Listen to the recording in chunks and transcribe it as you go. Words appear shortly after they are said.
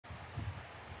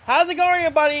How's it going,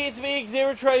 everybody? It's me,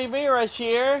 Xavier Trey Rush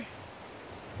here.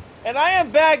 And I am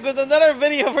back with another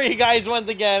video for you guys once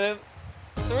again. And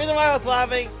the reason why I was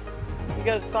laughing is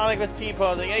because Sonic was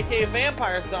T-posing, aka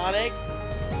Vampire Sonic.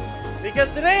 Because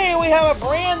today we have a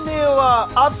brand new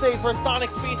update for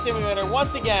Sonic Speed Simulator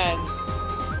once again.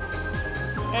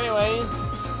 Anyways,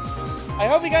 I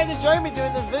hope you guys enjoyed me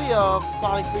doing this video of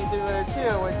Sonic Speed Simulator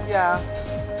 2,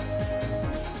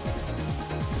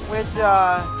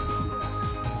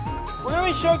 we're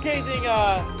going to be showcasing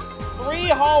 3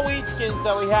 Halloween skins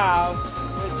that we have,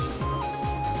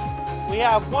 which we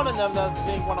have one of them that's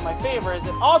being one of my favorites.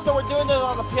 And also, we're doing this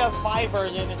on the PS5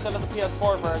 version instead of the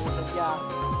PS4 version. But yeah,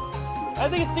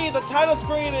 as you can see, the title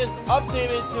screen is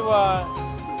updated to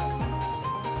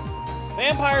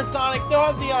Vampire Sonic. Still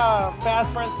has the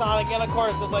Fast Friend Sonic, and of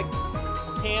course, there's like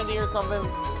candy or something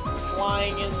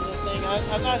flying in the thing.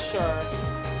 I'm not sure.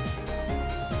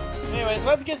 Anyways,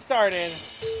 let's get started.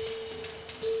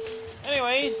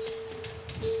 Anyways,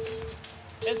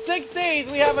 in 6 days,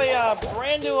 we have a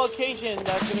brand new location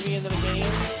that's going to be into the game.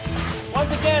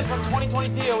 Once again, from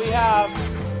 2022, we have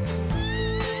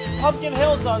Pumpkin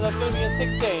Hill Zone that's going to be in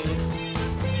 6 days.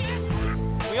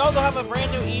 We also have a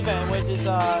brand new event, which is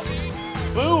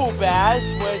Boo Bash,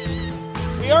 which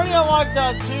we already unlocked 2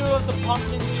 of the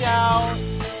Pumpkin Chow.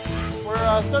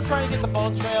 We're still trying to get the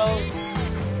Bone Trails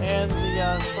and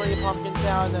the 3 Pumpkin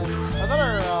Chow, and then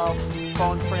another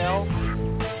Bone Trail.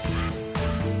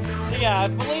 So yeah, I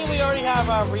believe we already have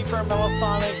Reaper Mellow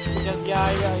Sonic, because yeah,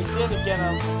 I did get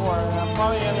him before, and I'm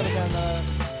probably going to get a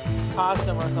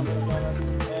costume or something again.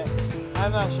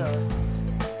 I'm not sure.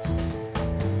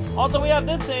 Also, we have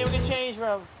this thing, we can change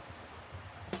from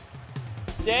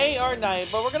day or night,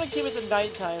 but we're going to keep it to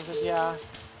nighttime, because yeah.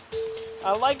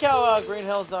 I like how Green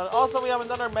Hill's done. Also, we have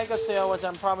another Mega Sale, which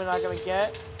I'm probably not going to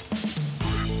get. This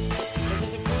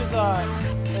includes,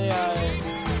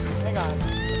 hang on.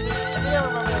 I think I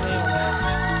remember the name of that.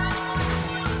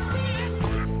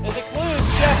 It includes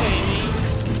Chef Amy.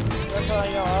 That's what I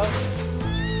know of.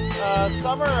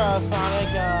 Summer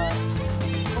Sonic, I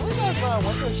believe that's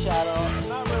Winter Shadow. I'm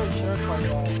not really sure quite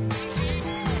yet.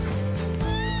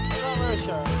 I'm not really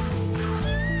sure.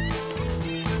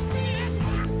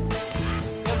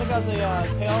 I got the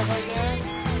tails right there.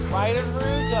 Rider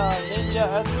Rouge, Ninja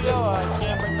Ezreal,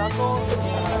 Cameron Knuckles,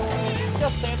 and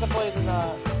just Santa plays in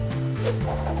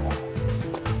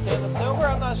Santa Silver,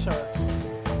 I'm not sure.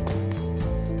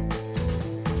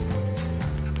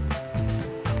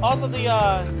 Also the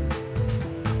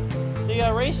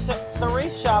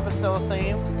race shop is still the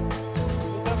same.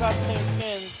 We still got the same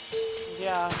skins.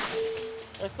 Yeah.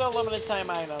 They're still limited time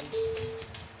items.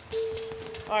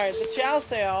 Alright, the Chow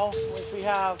sale, which we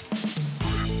have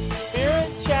Spirit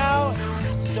Chow,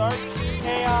 Dark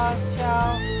Chaos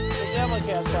Chow, the Devil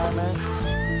Cat Chow, man.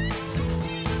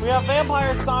 We have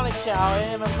Vampire Sonic Chow,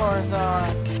 and of course,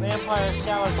 Vampire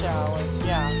Shallow Chow, which,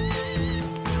 yeah.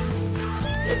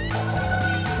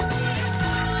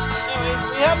 Anyways,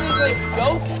 we have these, like,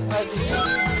 ghosts, as you see.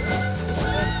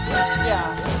 Yeah.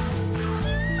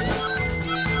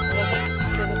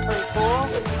 This is pretty cool.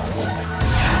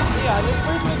 Yeah, this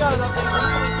briefly got an update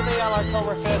recently today on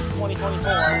October 5th,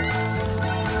 2024.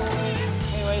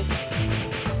 Anyways,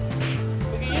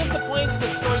 we can use the planes to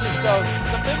destroy these ghosts.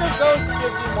 The bigger ghost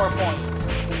gives you more points.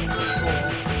 Which is pretty cool.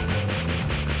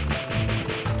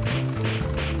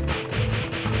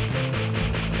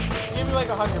 Give you like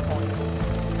 100 points.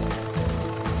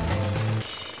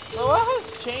 So what has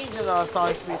changed in the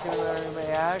Sonic Speed Simulator, you may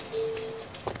ask?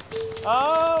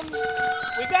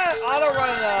 We got auto run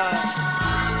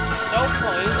no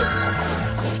plays.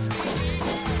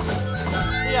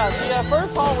 Yeah, the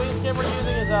first Halloween skin we're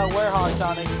using is Werehog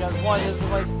Sonic, because one, this is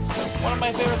like one of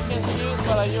my favorite skins to use,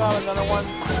 but I do have another one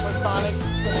with Sonic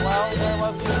as well that I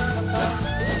love using sometimes.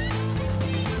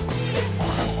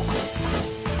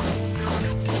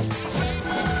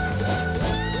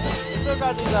 We still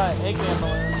got these Eggman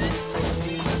balloons.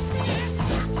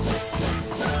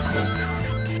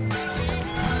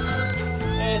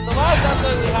 Okay, so last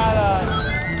update we had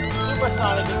Super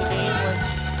Sonic in the game, which is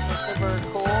super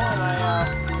cool, and I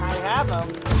have them.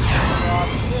 They're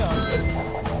awesome too.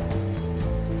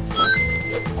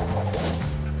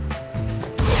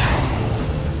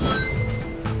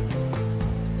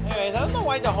 Anyways, I don't know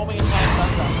why the homing attack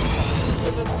does that.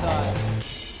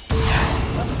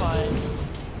 That's fine.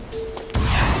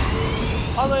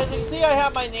 Although, as you can see, I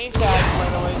have my name tag, by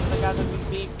the way, so I got the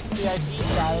VIP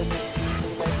status.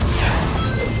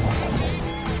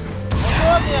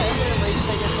 Yeah, infinite race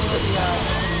tickets with the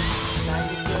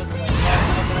 90 shields, like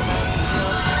infinite 90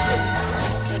 shields.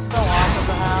 It's so awesome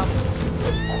to have.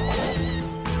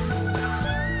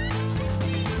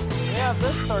 have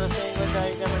this sort of thing, which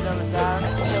I never noticed that,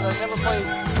 because I never played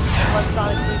much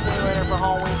Sonic Speed Simulator for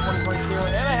Halloween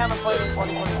 2022, and I haven't played in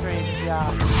 2023, yeah.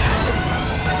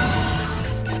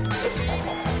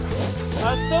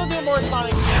 I still do more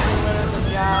Sonic Speed Simulator, but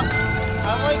yeah,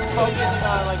 I'm like focusing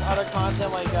on like other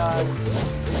content, like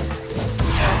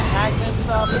Pac-Man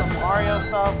stuff, some Mario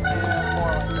stuff, and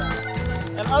more like that.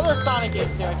 And other Sonic games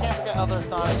too, I can't forget other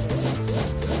Sonic games.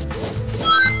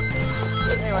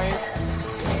 Anyways.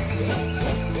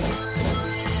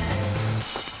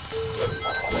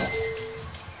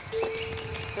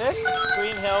 This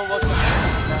Green Hill looks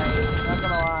amazing, guys. Not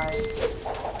gonna lie.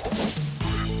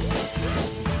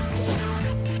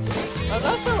 I'm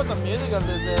not sure what the music of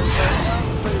this is, but it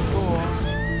sounds pretty cool.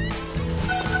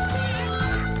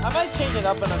 I might change it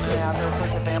up in a minute after it's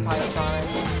like a Vampire Sonic.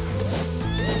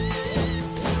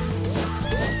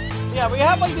 Yeah, we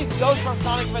have like these ghosts from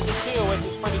Sonic Adventure 2, which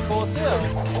is pretty cool too.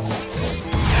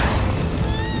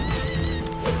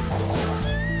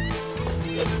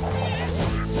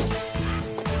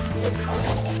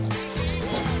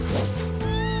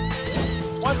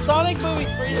 When Sonic Movie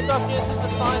 3 stuff gets into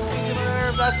Sonic Speed Simulator,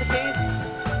 if that's the case,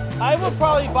 I would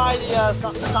probably buy the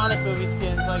Sonic movie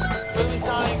skins, like Movie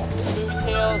Sonic, Movie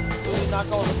Tails, Movie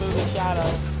Knuckles, and Movie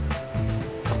Shadow.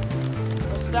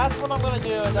 But that's what I'm gonna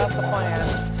do, and that's the plan.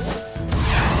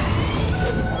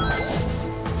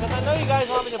 Because I know you guys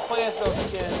want me to play as those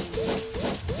skins,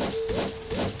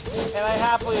 and I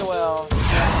happily will.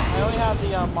 I only have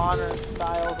the modern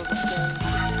styles of the skins,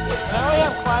 and I only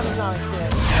have classic Sonic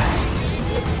skins.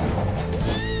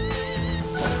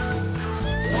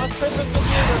 Once Christmas gets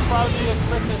here, there's probably a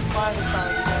Christmas classic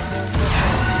Sonic game.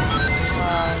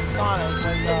 Sonic,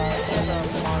 like the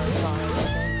modern Sonic, I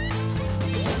think.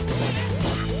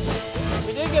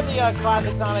 We did get the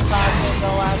classic Sonic costume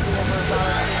though last year for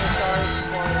Sonic Superstars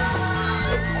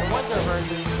for the winter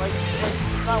version. Like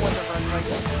not winter version, like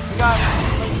we got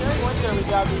like during winter we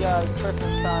got the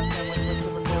Christmas costume, which was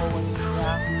super cool.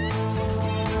 Yeah.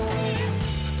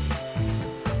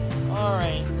 All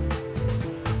right.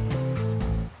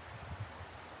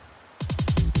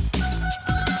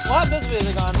 We'll have this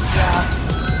music on, yeah.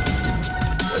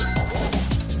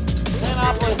 Then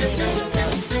I'll play the music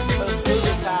for the Blue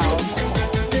Cows.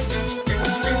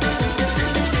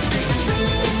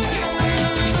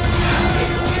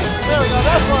 There we go,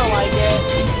 that's more like it.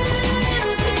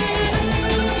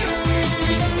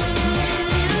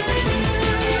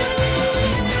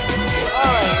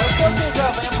 Alright, let's go to the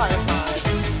Vampire Sonic.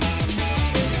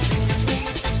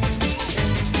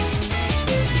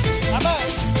 I'm at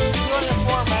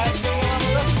 204 mastery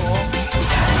level, that's cool.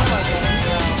 I like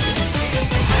that.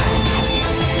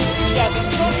 Yeah, the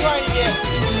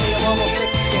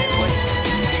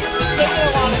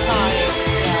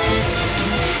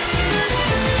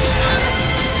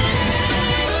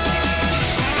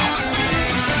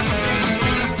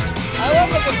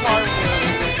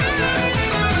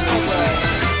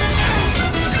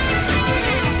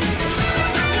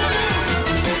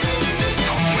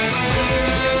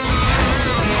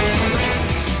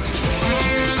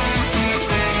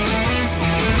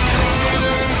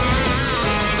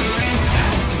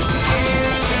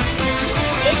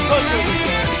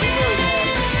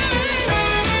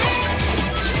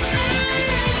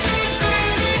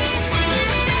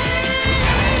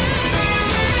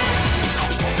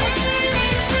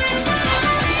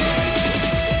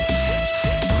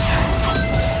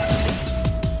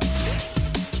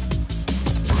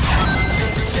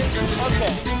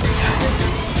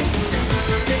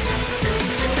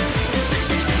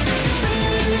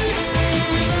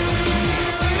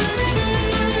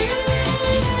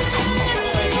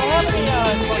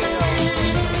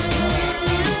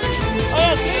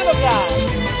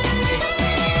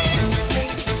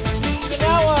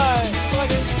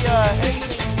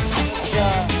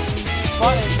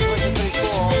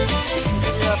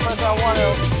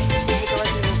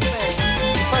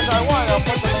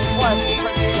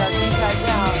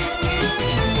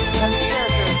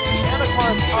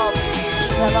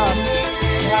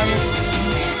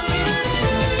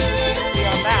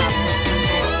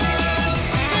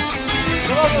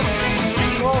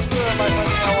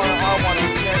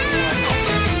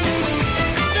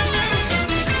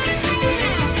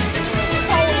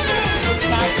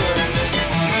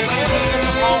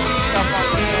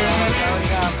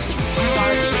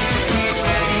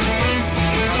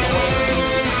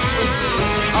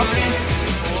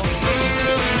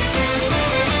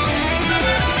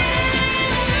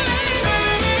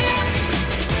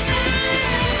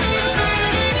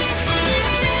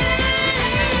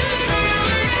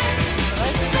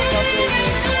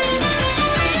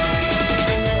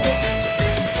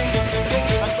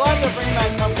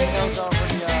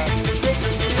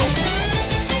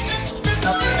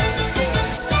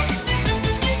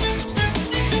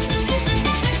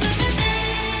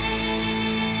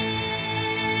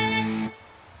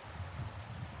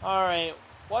Alright,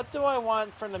 what do I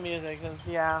want for the music? 'Cause,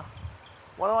 yeah,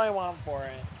 what do I want for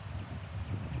it?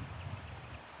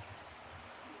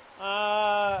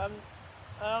 I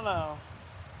don't know.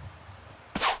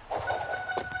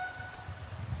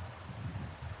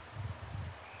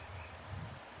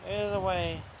 There's a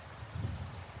way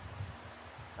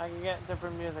I can get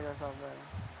different music or something.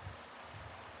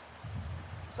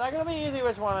 It's not gonna be easy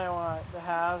which one I want to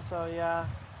have, so yeah.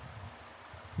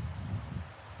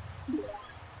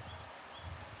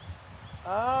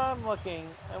 I'm looking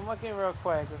real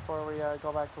quick before we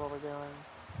go back to what we're doing.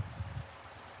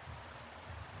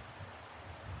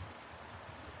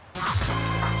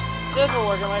 This will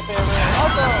work in my favor.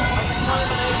 Also, I'm 20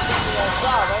 minutes into the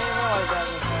job. I didn't realize that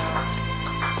just now.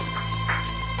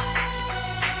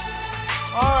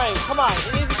 Alright, come on.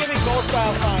 It needs to give me gold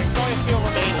style signs. It's only a few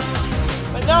remaining.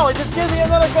 But no, it just gives me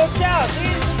another gold challenge.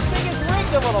 See, this thing is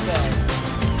rigged a little bit.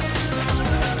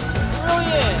 It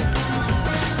really is.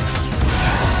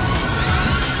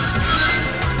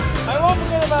 I won't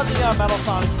forget about the Metal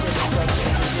Sonic skin.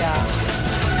 Yeah.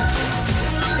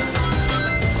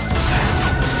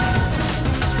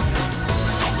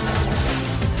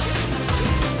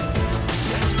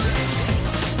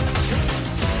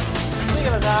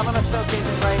 I'm gonna showcase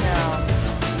it right now.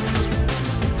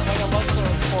 I can look so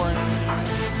important.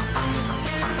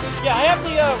 Yeah, I have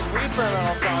the Reaper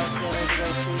Metal Sonic skin as you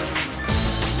guys see.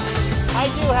 I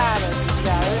do have it.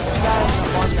 Yeah, we got it in a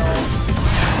bundle.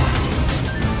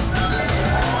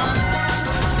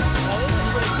 Now, this is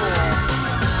pretty cool.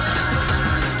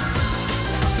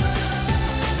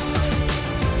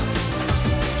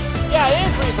 Yeah, it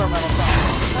is Reaper Metal Sonic.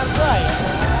 That's right.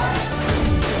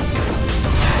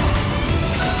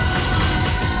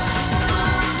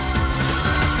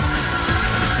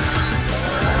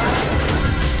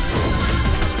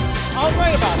 I was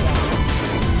right about that.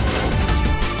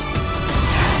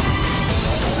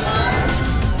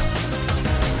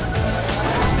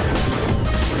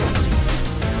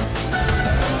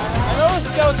 I know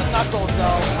Skeleton Knuckles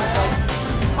though. Like,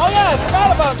 oh yeah, I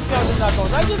forgot about Skeleton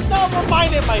Knuckles. I just now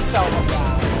reminded myself of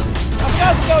that. I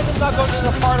forgot Skeleton Knuckles is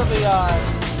a part of the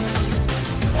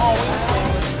Halloween thing,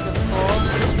 which is just cool.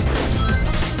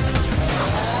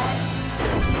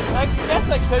 I guess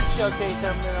I could showcase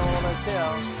him in a little bit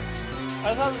too. I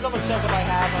just have to double check if I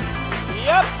have them.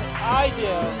 Yep, I do.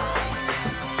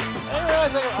 I didn't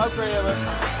realize I could upgrade it,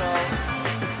 so...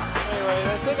 Anyway,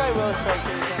 I think I will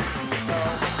showcase them, so...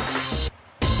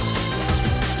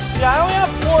 Yeah, I only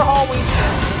have 4 Halloween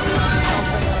skins to do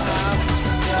something I have.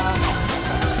 Yeah.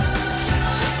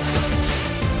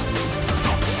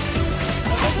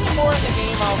 If there's any more in the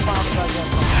game, I'll promise I'll get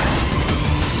some.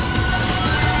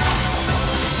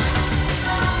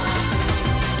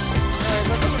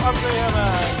 Upgrade him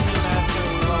Master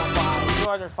level 5,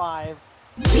 205.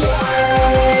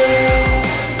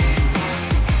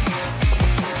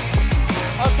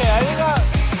 Okay, I did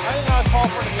not call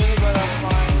for the music, but that's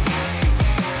fine.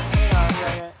 Hang on a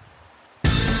second.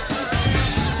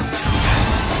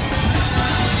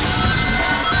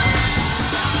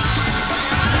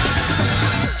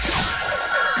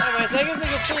 Anyways, I guess you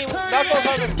can see Knuckles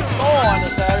has a skull on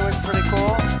his head, which is pretty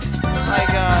cool. Like,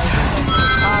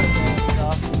 costume.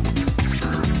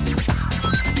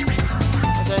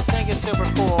 I think it's super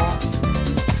cool.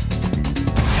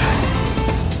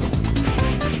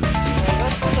 Okay,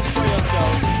 let's put the Trios go.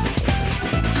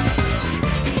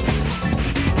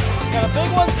 Yeah, the big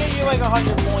ones get you like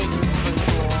 100 points, which is pretty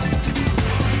cool.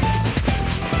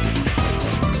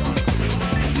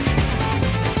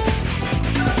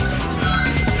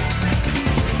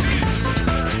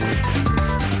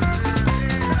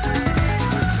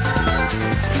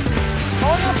 I'm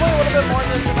only gonna play a little bit more than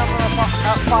this, and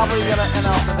I'm probably gonna end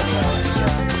off the video.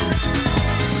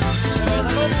 Anyways,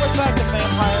 I'm gonna switch back to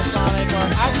Vampire Sonic, or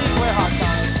actually Werehog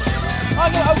Sonic.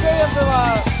 I'm gonna upgrade him to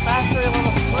Mastery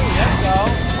level 3. Let's go.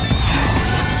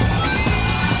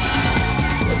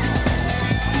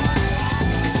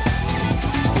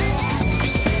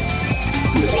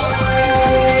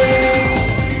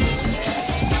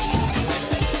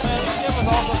 Man, this game was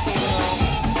also seasonal.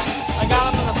 I got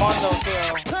him in the bundle too.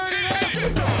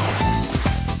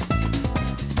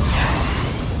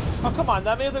 Oh, come on,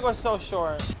 that music was so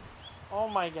short. Oh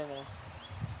my goodness.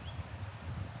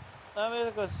 That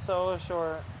music was so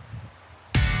short.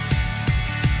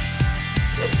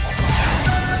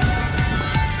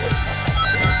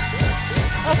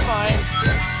 That's fine.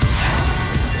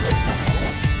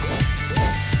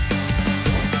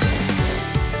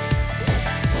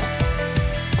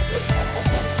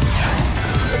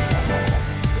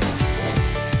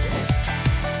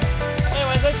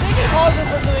 Anyways, I think it calls it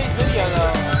for today's video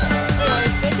though.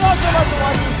 Anyways, thank you all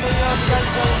if you guys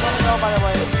want to know, by the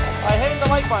way, by hitting the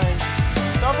like button.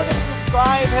 Don't forget to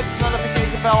subscribe, hit the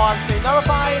notification bell on to stay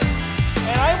notified,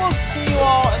 and I will see you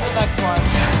all in the next one.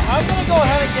 I'm going to go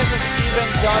ahead and get this even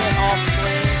done and off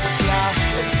screen. Yeah.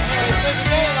 Anyways, thanks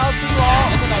again, and I'll see you all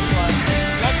in the next one.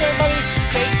 Next, everybody,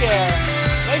 take care.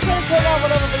 Make sure to check out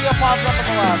whatever video pops up on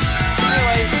the left.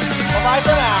 Anyways, bye-bye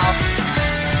for now.